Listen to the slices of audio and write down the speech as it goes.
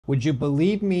Would you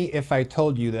believe me if I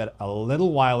told you that a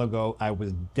little while ago I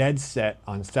was dead set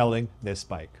on selling this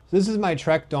bike? So this is my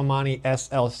Trek Domane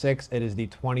SL6. It is the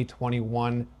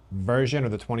 2021 version or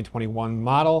the 2021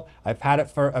 model. I've had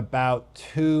it for about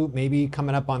 2, maybe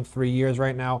coming up on 3 years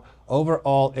right now.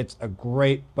 Overall, it's a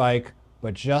great bike,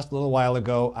 but just a little while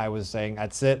ago I was saying,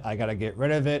 that's it, I gotta get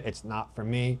rid of it, it's not for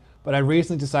me. But I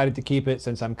recently decided to keep it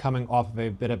since I'm coming off of a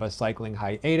bit of a cycling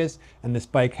hiatus, and this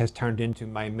bike has turned into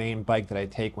my main bike that I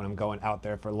take when I'm going out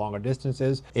there for longer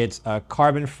distances. It's a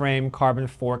carbon frame, carbon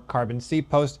fork, carbon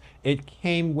seat post. It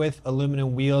came with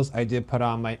aluminum wheels. I did put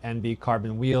on my NB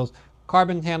carbon wheels,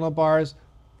 carbon handlebars,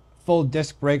 full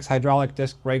disc brakes, hydraulic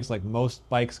disc brakes like most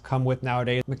bikes come with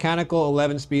nowadays. Mechanical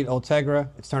 11-speed Ultegra.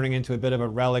 It's turning into a bit of a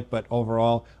relic, but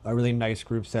overall a really nice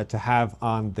group set to have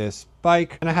on this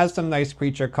bike. And it has some nice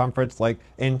creature comforts like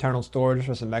internal storage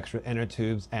for some extra inner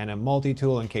tubes and a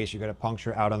multi-tool in case you get a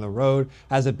puncture out on the road.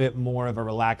 Has a bit more of a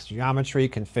relaxed geometry,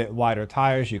 can fit wider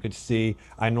tires. You could see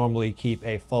I normally keep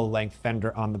a full-length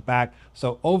fender on the back.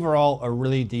 So overall, a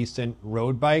really decent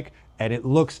road bike, and it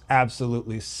looks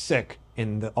absolutely sick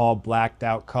in the all blacked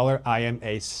out color. I am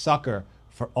a sucker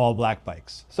for all black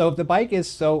bikes. So if the bike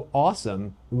is so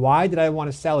awesome, why did I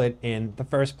want to sell it in the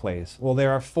first place? Well,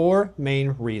 there are 4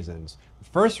 main reasons. The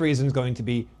first reason is going to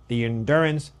be the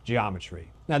endurance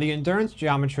geometry. Now, the endurance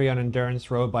geometry on endurance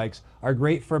road bikes are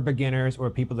great for beginners or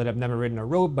people that have never ridden a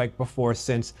road bike before,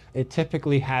 since it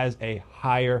typically has a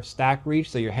higher stack reach,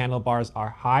 so your handlebars are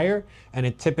higher, and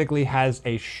it typically has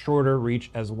a shorter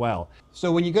reach as well.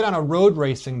 So when you get on a road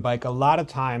racing bike, a lot of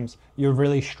times you're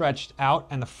really stretched out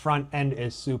and the front end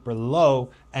is super low.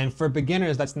 And for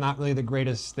beginners, that's not really the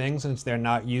greatest thing since they're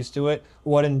not used to it.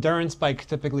 What endurance bikes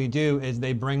typically do is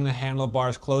they bring the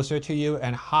handlebars closer to you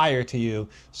and higher to you.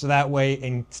 So that way,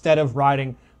 instead of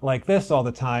riding like this all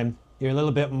the time, you're a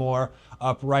little bit more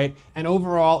upright. And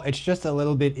overall, it's just a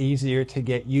little bit easier to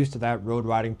get used to that road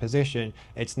riding position.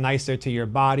 It's nicer to your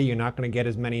body. You're not going to get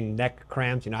as many neck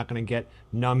cramps. You're not going to get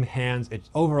numb hands. It's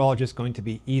overall just going to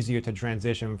be easier to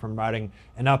transition from riding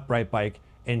an upright bike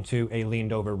into a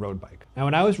leaned over road bike. Now,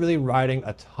 when I was really riding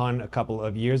a ton a couple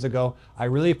of years ago, I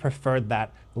really preferred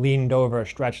that leaned over,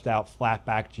 stretched out, flat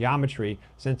back geometry,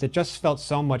 since it just felt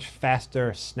so much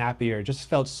faster, snappier, just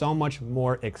felt so much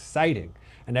more exciting.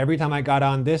 And every time I got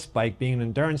on this bike, being an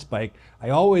endurance bike, I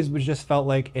always just felt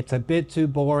like it's a bit too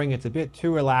boring, it's a bit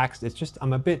too relaxed,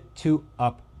 I'm a bit too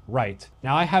upright.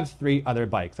 Now I have 3 other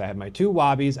bikes. I have my 2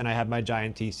 Wobbies and I have my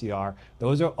Giant TCR.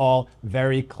 Those are all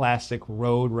very classic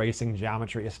road racing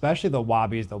geometry, especially the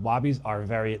Wobbies. The Wobbies are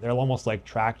they're almost like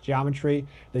track geometry.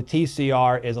 The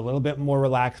TCR is a little bit more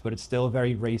relaxed, but it's still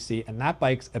very racy, and that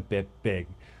bike's a bit big.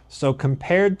 So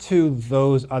compared to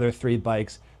those other 3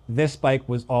 bikes, this bike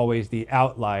was always the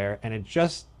outlier, and it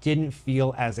just didn't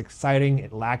feel as exciting.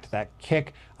 It lacked that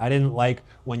kick. I didn't like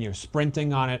when you're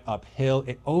sprinting on it uphill.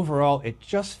 Overall, it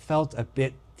just felt a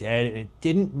bit dead, and it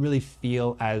didn't really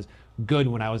feel as good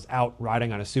when I was out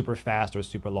riding on a super fast or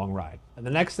super long ride. And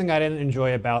the next thing I didn't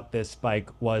enjoy about this bike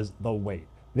was the weight.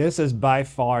 This is by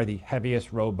far the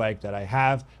heaviest road bike that I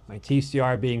have. My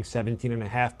TCR being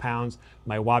 17.5 pounds,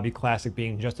 my Wobby Classic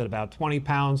being just at about 20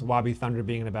 pounds, Wobby Thunder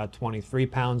being at about 23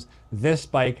 pounds. This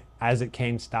bike, as it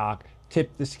came stock,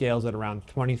 tipped the scales at around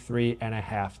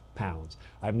 23.5 pounds.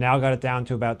 I've now got it down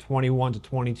to about 21 to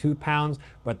 22 pounds,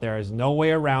 but there is no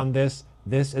way around this.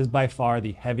 This is by far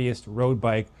the heaviest road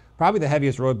bike, probably the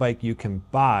heaviest road bike you can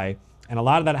buy. And a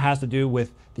lot of that has to do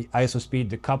with the ISOSpeed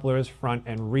decouplers, front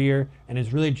and rear, and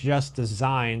is really just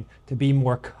designed to be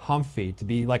more comfy, to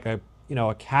be like a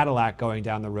Cadillac going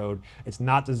down the road. It's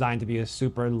not designed to be a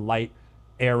super light,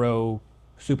 aero,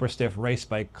 super stiff race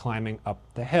bike climbing up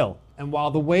the hill. And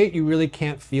while the weight, you really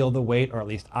can't feel the weight, or at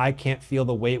least I can't feel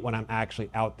the weight when I'm actually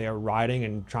out there riding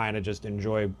and trying to just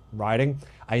enjoy riding,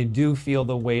 I do feel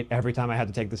the weight every time I have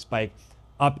to take this bike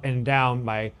up and down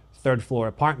my 3rd floor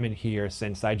apartment here,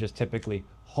 since I just typically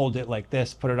hold it like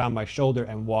this, put it on my shoulder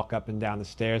and walk up and down the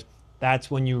stairs. That's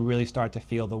when you really start to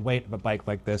feel the weight of a bike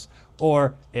like this.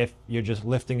 Or if you're just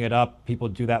lifting it up, people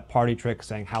do that party trick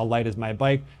saying, how light is my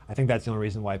bike? I think that's the only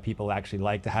reason why people actually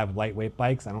like to have lightweight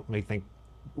bikes. I don't really think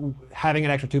having an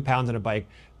extra 2 pounds in a bike,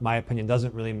 in my opinion,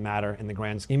 doesn't really matter in the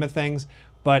grand scheme of things.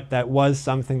 But that was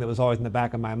something that was always in the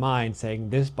back of my mind, saying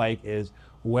this bike is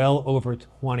well over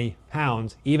 20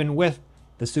 pounds, even with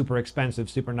the super expensive,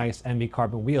 super nice NB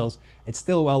carbon wheels. It's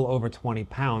still well over 20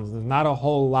 pounds. There's not a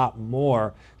whole lot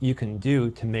more you can do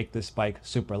to make this bike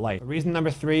super light. Reason number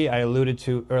 3, I alluded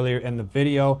to earlier in the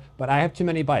video, but I have too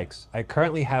many bikes. I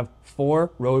currently have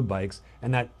 4 road bikes,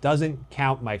 and that doesn't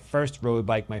count my first road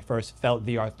bike, my first Felt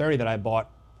VR30 that I bought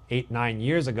 8, 9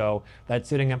 years ago that's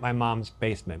sitting at my mom's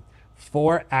basement.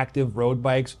 4 active road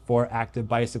bikes, 4 active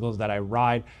bicycles that I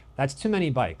ride. That's too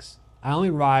many bikes. I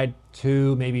only ride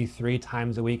 2, maybe 3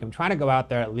 times a week. I'm trying to go out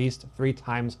there at least 3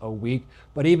 times a week.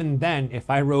 But even then, if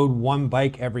I rode 1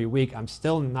 bike every week, I'm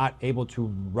still not able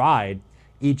to ride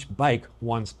each bike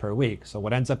once per week. So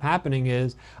what ends up happening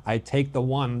is I take the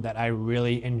one that I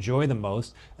really enjoy the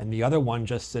most and the other one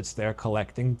just sits there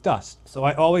collecting dust. So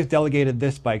I always delegated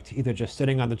this bike to either just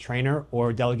sitting on the trainer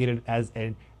or delegated as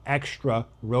an extra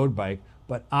road bike.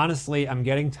 But honestly, I'm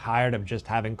getting tired of just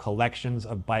having collections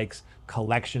of bikes,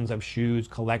 collections of shoes,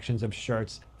 collections of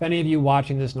shirts. If any of you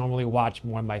watching this normally watch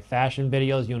more of my fashion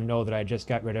videos, you'll know that I just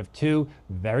got rid of 2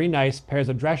 very nice pairs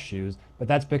of dress shoes, but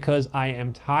that's because I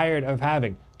am tired of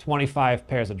having 25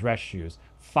 pairs of dress shoes,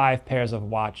 5 pairs of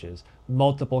watches,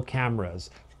 multiple cameras,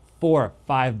 4,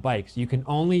 5 bikes. You can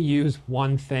only use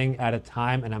one thing at a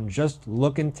time, and I'm just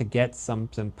looking to get some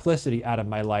simplicity out of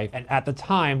my life. And at the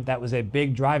time, that was a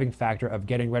big driving factor of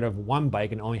getting rid of 1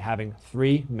 bike and only having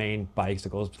 3 main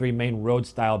bicycles, 3 main road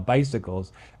style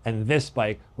bicycles. And this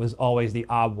bike was always the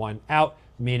odd one out,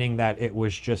 meaning that it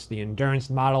was just the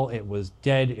endurance model. It was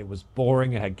dead, it was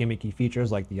boring, it had gimmicky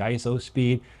features like the ISO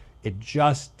speed. It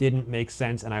just didn't make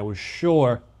sense, and I was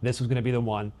sure this was going to be the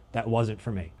one that wasn't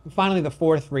for me. And finally, the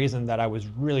 4th reason that I was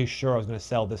really sure I was going to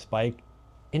sell this bike: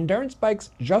 endurance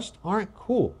bikes just aren't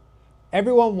cool.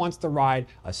 Everyone wants to ride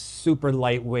a super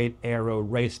lightweight aero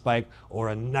race bike or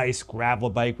a nice gravel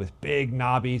bike with big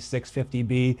knobby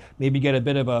 650B, maybe get a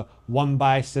bit of a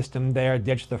 1x system there,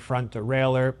 ditch the front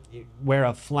derailleur, wear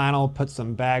a flannel, put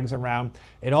some bags around.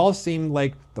 It all seemed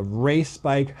like the race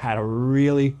bike had a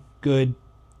really good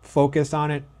focus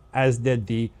on it, as did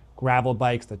the gravel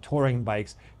bikes, the touring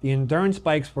bikes. The endurance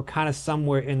bikes were kind of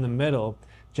somewhere in the middle,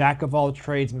 jack of all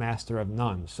trades, master of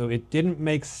none. So it didn't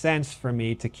make sense for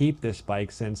me to keep this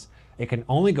bike since it can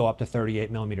only go up to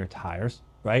 38mm tires,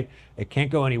 right? It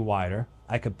can't go any wider.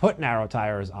 I could put narrow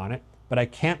tires on it, but I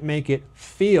can't make it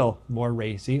feel more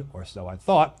racy, or so I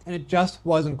thought, and it just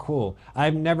wasn't cool.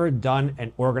 I've never done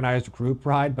an organized group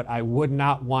ride, but I would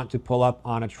not want to pull up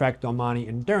on a Trek Domane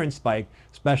endurance bike,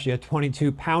 especially a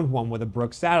 22-pound one with a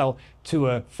Brook saddle, to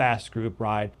a fast group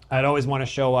ride. I'd always want to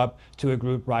show up to a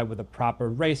group ride with a proper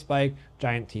race bike,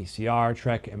 giant TCR,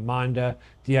 Trek Imanda,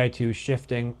 Di2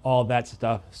 shifting, all that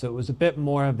stuff. So it was a bit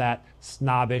more of that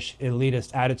snobbish,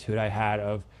 elitist attitude I had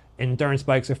of, endurance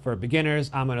bikes are for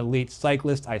beginners. I'm an elite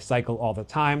cyclist. I cycle all the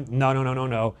time. No, no, no, no,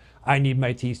 no. I need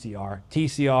my TCR.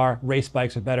 TCR, race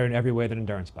bikes are better in every way than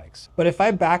endurance bikes. But if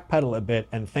I backpedal a bit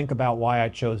and think about why I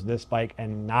chose this bike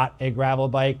and not a gravel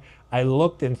bike, I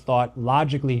looked and thought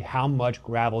logically, how much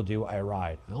gravel do I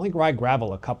ride? I only ride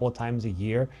gravel a couple of times a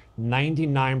year.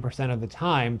 99% of the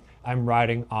time, I'm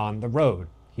riding on the road.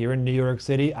 Here in New York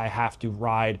City, I have to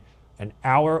ride an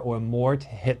hour or more to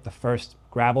hit the first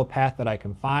gravel path that I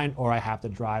can find, or I have to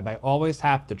drive. I always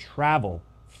have to travel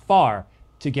far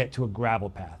to get to a gravel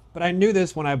path. But I knew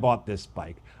this when I bought this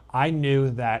bike. I knew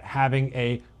that having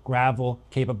a gravel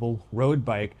capable road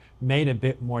bike made a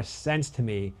bit more sense to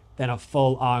me than a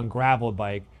full-on gravel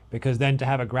bike, because then to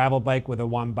have a gravel bike with a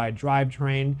 1x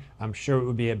drivetrain, I'm sure it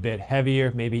would be a bit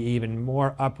heavier, maybe even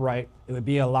more upright. It would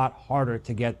be a lot harder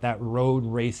to get that road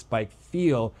race bike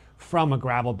feel from a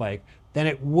gravel bike than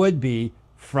it would be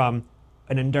from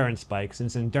an endurance bike,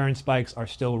 since endurance bikes are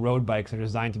still road bikes. They're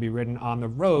designed to be ridden on the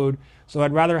road. So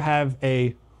I'd rather have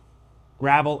a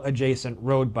gravel adjacent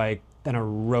road bike than a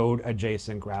road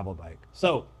adjacent gravel bike.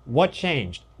 So what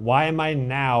changed? Why am I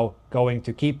now going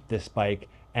to keep this bike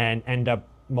and end up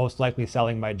most likely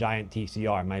selling my giant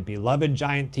TCR, my beloved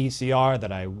giant TCR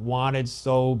that I wanted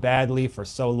so badly for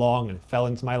so long, and it fell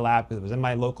into my lap because it was in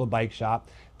my local bike shop.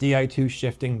 Di2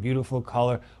 shifting, beautiful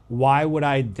color. Why would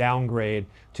I downgrade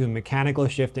to mechanical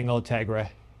shifting Ultegra,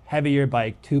 heavier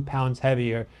bike, 2 pounds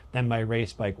heavier than my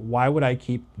race bike? Why would I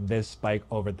keep this bike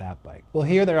over that bike? Well,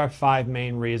 here there are 5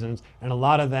 main reasons, and a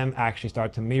lot of them actually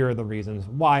start to mirror the reasons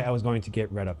why I was going to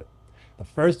get rid of it. The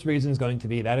first reason is going to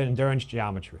be that endurance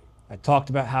geometry. I talked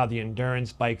about how the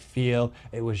endurance bike feel,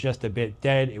 it was just a bit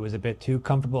dead, it was a bit too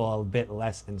comfortable, a bit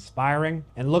less inspiring.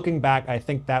 And looking back, I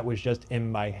think that was just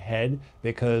in my head,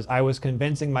 because I was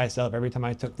convincing myself every time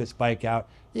I took this bike out,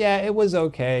 yeah, it was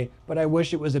okay, but I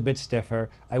wish it was a bit stiffer,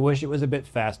 I wish it was a bit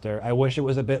faster, I wish it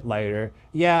was a bit lighter.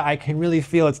 Yeah, I can really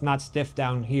feel it's not stiff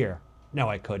down here. No,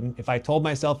 I couldn't. If I told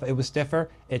myself it was stiffer,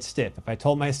 it's stiff. If I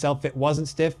told myself it wasn't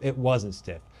stiff, it wasn't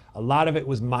stiff. A lot of it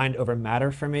was mind over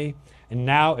matter for me. And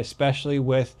now, especially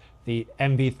with the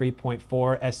MV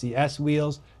 3.4 SES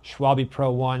wheels, Schwalbe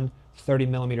Pro 1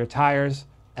 30mm tires,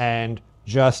 and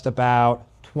just about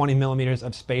 20mm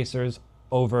of spacers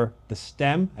over the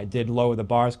stem. I did lower the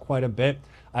bars quite a bit.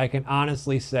 I can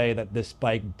honestly say that this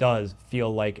bike does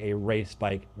feel like a race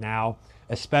bike now,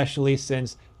 especially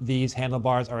since these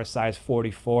handlebars are a size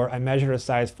 44. I measured a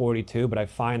size 42, but I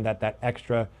find that that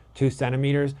extra 2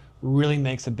 centimeters really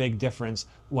makes a big difference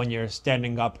when you're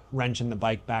standing up, wrenching the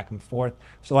bike back and forth.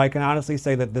 So I can honestly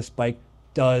say that this bike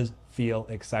does feel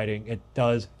exciting. It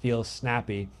does feel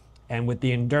snappy. And with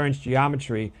the endurance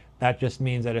geometry, that just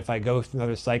means that if I go through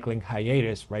another cycling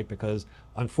hiatus, right, because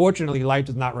unfortunately life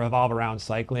does not revolve around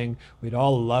cycling. We'd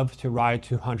all love to ride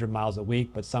 200 miles a week,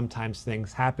 but sometimes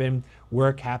things happen.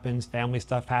 Work happens, family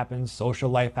stuff happens, social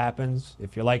life happens.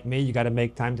 If you're like me, you got to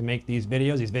make time to make these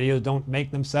videos. These videos don't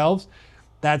make themselves.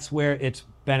 That's where it's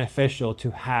beneficial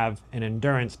to have an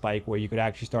endurance bike where you could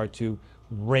actually start to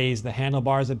raise the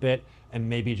handlebars a bit and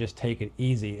maybe just take it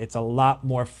easy. It's a lot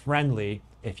more friendly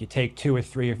if you take 2 or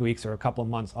 3 weeks or a couple of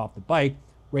months off the bike,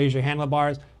 raise your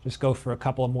handlebars, just go for a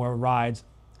couple of more rides,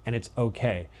 and it's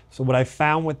okay. So what I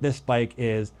found with this bike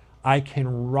is I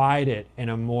can ride it in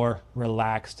a more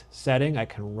relaxed setting. I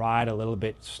can ride a little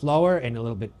bit slower and a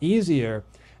little bit easier,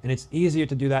 and it's easier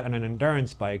to do that on an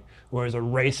endurance bike, whereas a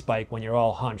race bike, when you're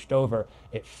all hunched over,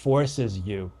 it forces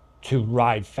you to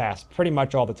ride fast pretty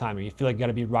much all the time. You feel like you got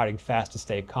to be riding fast to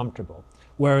stay comfortable.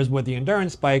 Whereas with the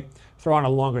endurance bike, throw on a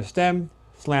longer stem,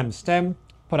 slam the stem,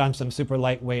 put on some super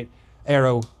lightweight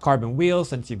aero carbon wheels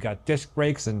since you've got disc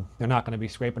brakes and they're not going to be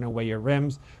scraping away your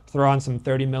rims. Throw on some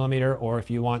 30 millimeter or if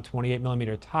you want 28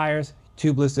 millimeter tires,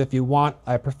 tubeless if you want.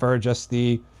 I prefer just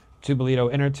the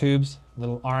Tubolito inner tubes,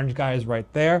 little orange guys right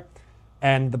there.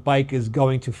 And the bike is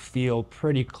going to feel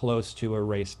pretty close to a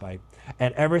race bike.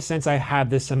 And ever since I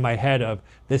had this in my head of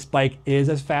this bike is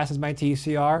as fast as my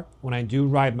TCR, when I do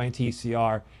ride my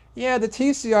TCR, yeah, the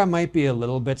TCR might be a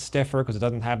little bit stiffer because it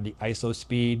doesn't have the ISO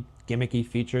speed gimmicky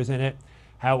features in it.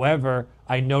 However,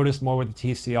 I noticed more with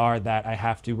the TCR that I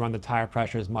have to run the tire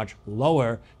pressures much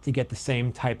lower to get the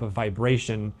same type of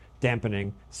vibration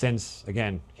dampening since,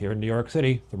 again, here in New York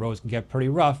City, the roads can get pretty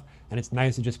rough and it's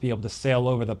nice to just be able to sail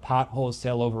over the potholes,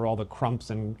 sail over all the crumps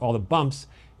and all the bumps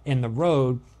in the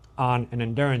road on an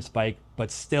endurance bike,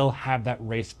 but still have that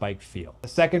race bike feel. The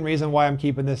second reason why I'm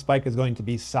keeping this bike is going to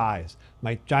be size.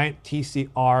 My giant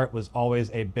TCR was always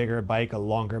a bigger bike, a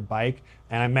longer bike.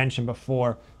 And I mentioned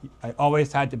before, I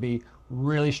always had to be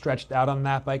really stretched out on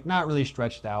that bike. Not really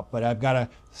stretched out, but I've got a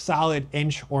solid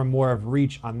inch or more of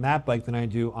reach on that bike than I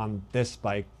do on this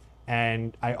bike.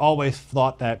 And I always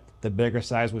thought that the bigger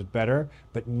size was better,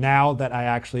 but now that I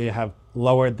actually have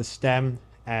lowered the stem,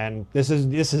 and this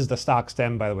is the stock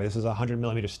stem, by the way, this is a 100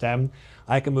 millimeter stem,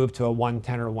 I can move to a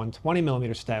 110 or 120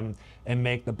 millimeter stem and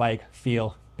make the bike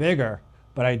feel bigger.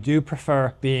 But I do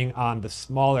prefer being on the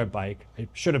smaller bike. I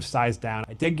should have sized down.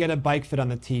 I did get a bike fit on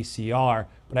the TCR,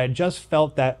 but I just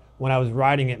felt that when I was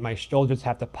riding it, my shoulders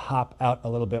have to pop out a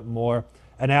little bit more.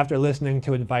 And after listening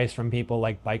to advice from people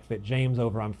like Bike Fit James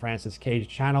over on Francis Cage's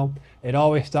channel, it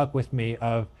always stuck with me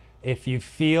of if you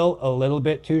feel a little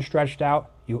bit too stretched out,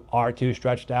 you are too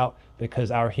stretched out, because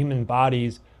our human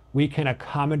bodies, we can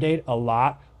accommodate a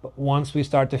lot, but once we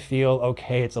start to feel,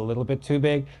 okay, it's a little bit too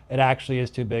big, it actually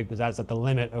is too big because that's at the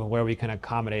limit of where we can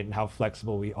accommodate and how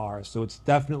flexible we are. So it's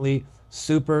definitely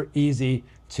super easy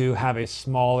to have a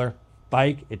smaller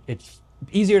bike. It's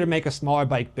easier to make a smaller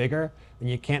bike bigger, and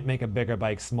you can't make a bigger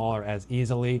bike smaller as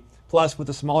easily. Plus, with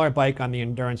a smaller bike on the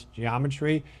endurance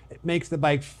geometry, it makes the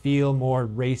bike feel more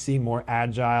racy, more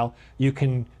agile. You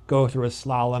can go through a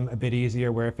slalom a bit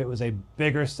easier, where if it was a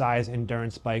bigger size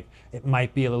endurance bike, it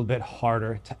might be a little bit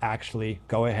harder to actually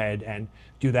go ahead and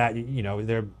do that. You know,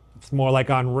 it's more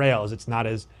like on rails. It's not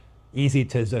as easy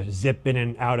to zip in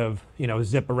and out of,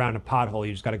 zip around a pothole.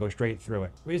 You just got to go straight through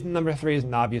it. Reason number 3 is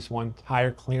an obvious one,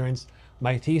 tire clearance.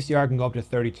 My TCR can go up to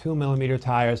 32 millimeter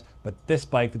tires, but this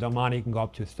bike, the Domane, can go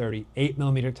up to 38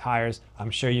 millimeter tires. I'm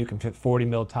sure you can fit 40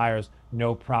 mil tires,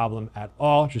 no problem at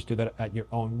all. Just do that at your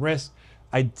own risk.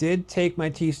 I did take my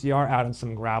TCR out on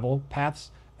some gravel paths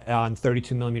on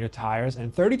 32 millimeter tires,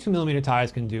 and 32 millimeter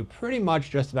tires can do pretty much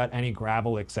just about any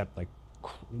gravel except like,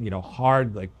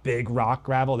 hard, like big rock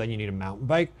gravel. Then you need a mountain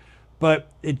bike.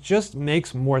 But it just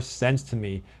makes more sense to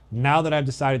me now that I've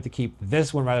decided to keep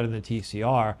this one rather than the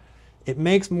TCR. It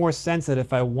makes more sense that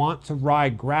if I want to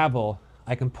ride gravel,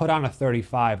 I can put on a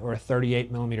 35 or a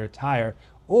 38 millimeter tire,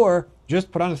 or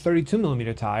just put on a 32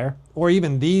 millimeter tire, or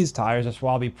even these tires, the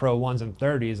Schwalbe Pro 1s and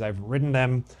 30s. I've ridden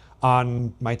them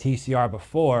on my TCR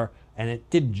before, and it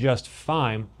did just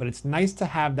fine, but it's nice to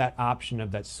have that option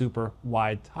of that super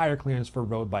wide tire clearance for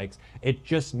road bikes. It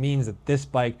just means that this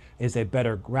bike is a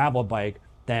better gravel bike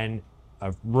than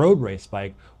a road race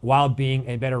bike while being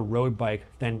a better road bike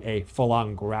than a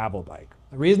full-on gravel bike.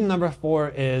 Reason number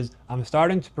 4 is I'm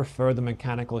starting to prefer the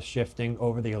mechanical shifting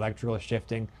over the electrical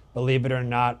shifting. Believe it or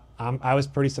not, I was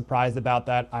pretty surprised about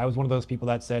that. I was one of those people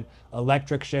that said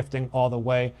electric shifting all the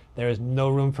way. There is no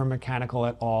room for mechanical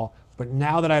at all. But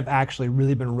now that I've actually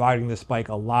really been riding this bike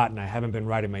a lot and I haven't been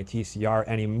riding my TCR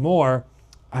anymore,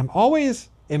 I'm always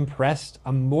impressed.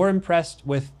 I'm more impressed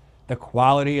with the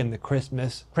quality and the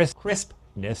crispness,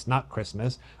 not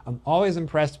Christmas. I'm always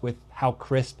impressed with how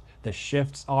crisp the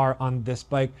shifts are on this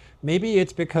bike. Maybe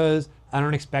it's because I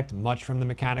don't expect much from the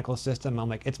mechanical system. I'm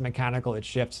like, it's mechanical, it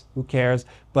shifts, who cares?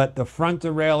 But the front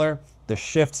derailleur, the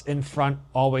shifts in front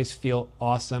always feel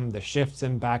awesome. The shifts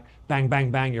in back, bang,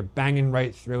 bang, bang, you're banging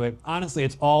right through it. Honestly,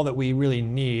 it's all that we really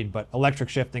need, but electric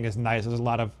shifting is nice. There's a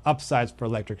lot of upsides for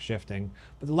electric shifting,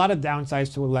 but a lot of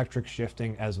downsides to electric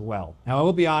shifting as well. Now, I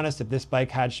will be honest, if this bike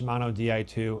had Shimano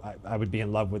Di2, I would be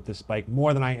in love with this bike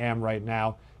more than I am right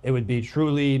now. It would be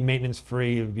truly maintenance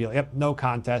free. It would be like, yep, no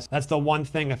contest. That's the one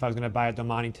thing. If I was going to buy a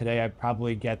Domane today, I'd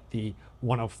probably get the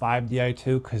 105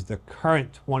 Di2 because the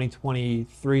current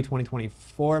 2023,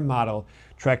 2024 model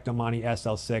Trek Domane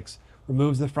SL6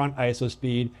 removes the front ISO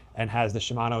speed and has the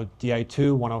Shimano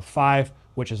Di2 105,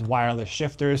 which is wireless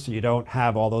shifters, so you don't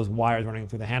have all those wires running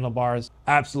through the handlebars.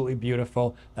 Absolutely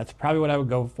beautiful. That's probably what I would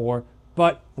go for,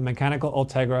 but the mechanical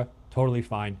Ultegra, totally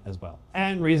fine as well.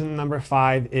 And reason number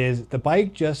 5 is the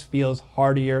bike just feels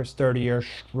hardier, sturdier,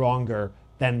 stronger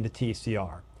than the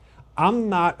TCR. I'm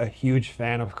not a huge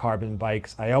fan of carbon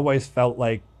bikes. I always felt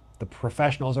like the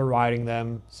professionals are riding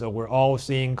them, so we're all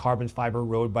seeing carbon fiber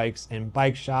road bikes in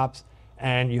bike shops,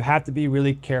 and you have to be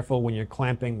really careful when you're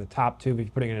clamping the top tube if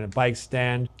you're putting it in a bike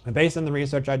stand. And based on the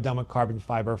research I've done with carbon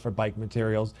fiber for bike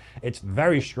materials, it's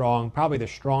very strong, probably the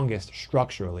strongest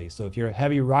structurally. So if you're a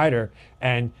heavy rider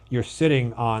and you're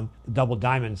sitting on the double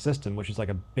diamond system, which is like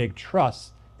a big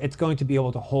truss, it's going to be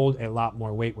able to hold a lot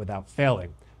more weight without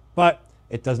failing. But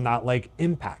it does not like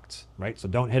impacts, right? So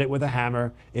don't hit it with a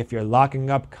hammer. If you're locking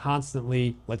up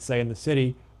constantly, let's say in the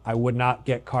city, I would not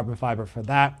get carbon fiber for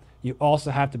that. You also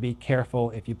have to be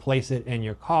careful if you place it in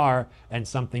your car and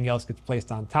something else gets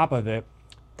placed on top of it.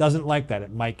 Doesn't like that,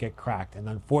 it might get cracked. And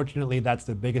unfortunately, that's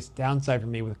the biggest downside for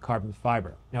me with carbon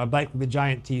fiber. Now, a bike like the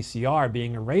Giant TCR,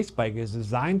 being a race bike, is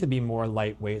designed to be more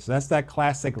lightweight. So that's that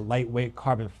classic lightweight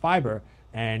carbon fiber.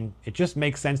 And it just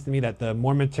makes sense to me that the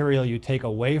more material you take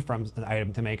away from an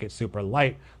item to make it super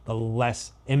light, the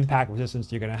less impact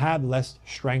resistance you're gonna have, the less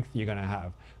strength you're gonna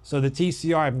have. So the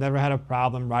TCR, I've never had a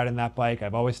problem riding that bike.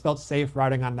 I've always felt safe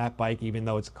riding on that bike, even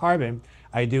though it's carbon.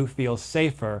 I do feel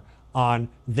safer on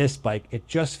this bike. It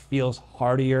just feels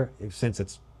hardier since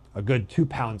it's a good 2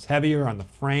 pounds heavier on the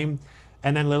frame.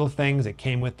 And then little things, it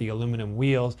came with the aluminum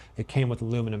wheels, it came with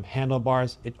aluminum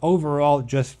handlebars. It overall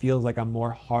just feels like a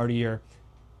more hardier,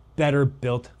 better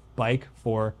built bike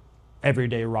for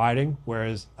everyday riding,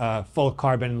 whereas full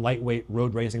carbon, lightweight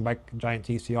road racing bike, Giant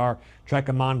TCR, Trek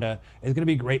Domane, is gonna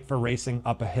be great for racing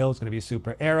up a hill. It's gonna be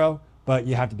super aero, but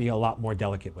you have to be a lot more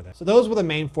delicate with it. So those were the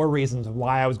main 4 reasons of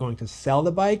why I was going to sell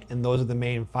the bike, and those are the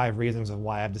main 5 reasons of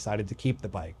why I've decided to keep the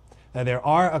bike. Now, there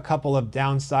are a couple of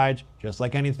downsides, just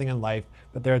like anything in life,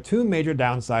 but there are 2 major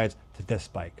downsides to this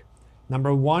bike.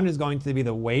 Number 1 is going to be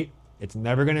the weight. It's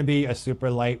never going to be a super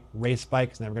light race bike.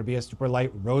 It's never going to be a super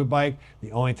light road bike.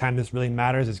 The only time this really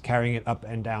matters is carrying it up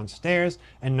and down stairs.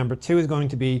 And number 2 is going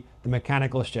to be the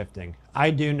mechanical shifting.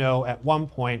 I do know at one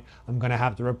point I'm going to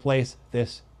have to replace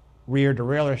this rear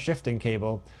derailleur shifting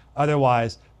cable.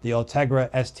 Otherwise, the Ultegra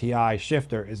STI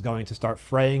shifter is going to start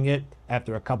fraying it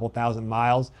after a couple thousand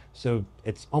miles. So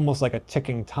it's almost like a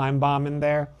ticking time bomb in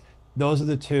there. Those are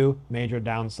the 2 major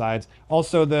downsides.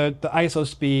 Also, the ISO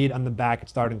speed on the back,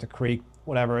 it's starting to creak.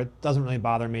 Whatever, it doesn't really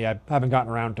bother me. I haven't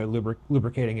gotten around to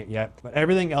lubricating it yet. But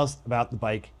everything else about the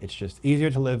bike, it's just easier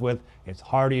to live with. It's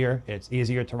hardier. It's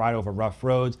easier to ride over rough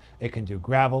roads. It can do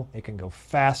gravel. It can go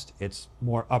fast. It's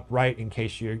more upright in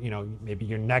case you're, maybe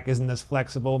your neck isn't as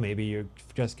flexible. Maybe you're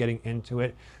just getting into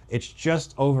it. It's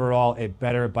just overall a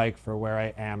better bike for where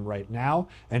I am right now.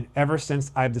 And ever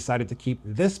since I've decided to keep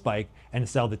this bike and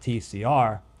sell the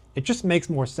TCR, it just makes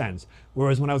more sense.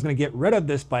 Whereas when I was going to get rid of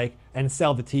this bike and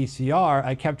sell the TCR,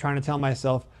 I kept trying to tell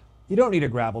myself, you don't need a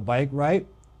gravel bike, right?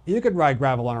 You could ride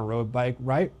gravel on a road bike,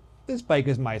 right? This bike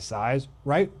is my size,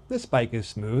 right? This bike is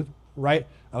smooth, right?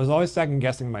 I was always second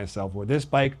guessing myself. With this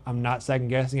bike, I'm not second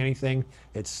guessing anything.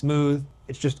 It's smooth.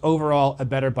 It's just overall a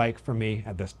better bike for me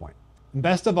at this point. And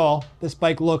best of all, this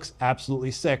bike looks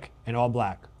absolutely sick in all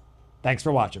black. Thanks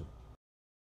for watching.